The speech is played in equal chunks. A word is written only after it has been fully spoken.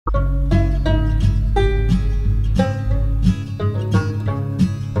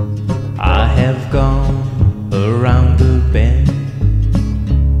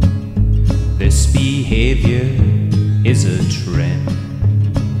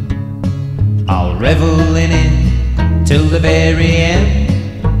I'll revel in it till the very end.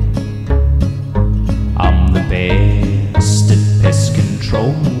 I'm the best at pest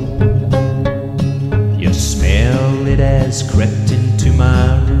control. You smell it has crept into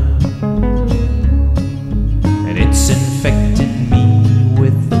my room, and it's infected me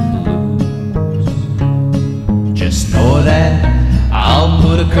with the blues. Just know that I'll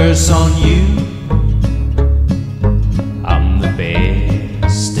put a curse on you. I'm the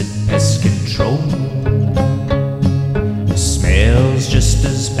best at pest control. The smell's just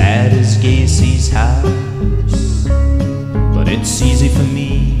as bad as Gacy's house, but it's easy for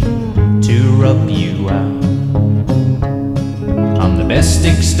me to rub you out. I'm the best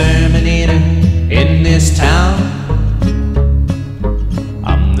exterminator in this town.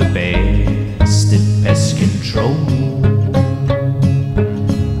 I'm the best at pest control.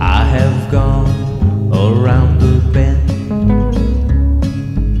 I have gone around the bend.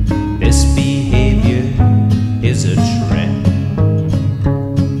 This behavior is a trend.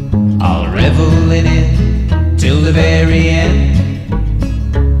 I'll revel in it till the very end.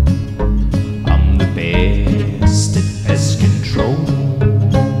 I'm the best at pest control.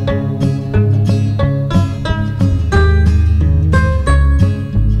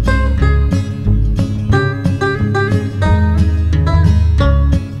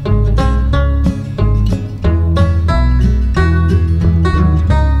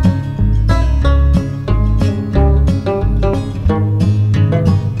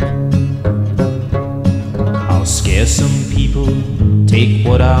 I'll scare some people, take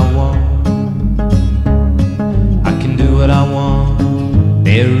what I want. I can do what I want,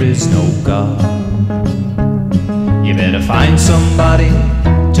 there is no God. You better find somebody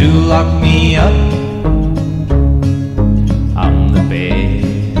to lock me up. I'm the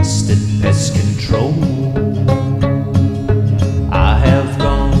best at pest control. I have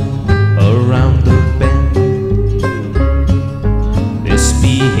gone around the bend. This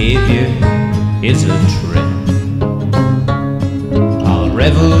behavior is a trend. I'll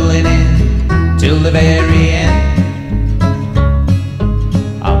revel in it till the very end.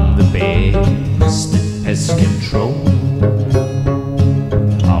 I'm the best at pest control.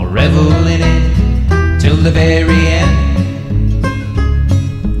 I'll revel in it till the very end.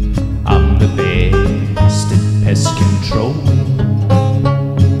 I'm the best at pest control.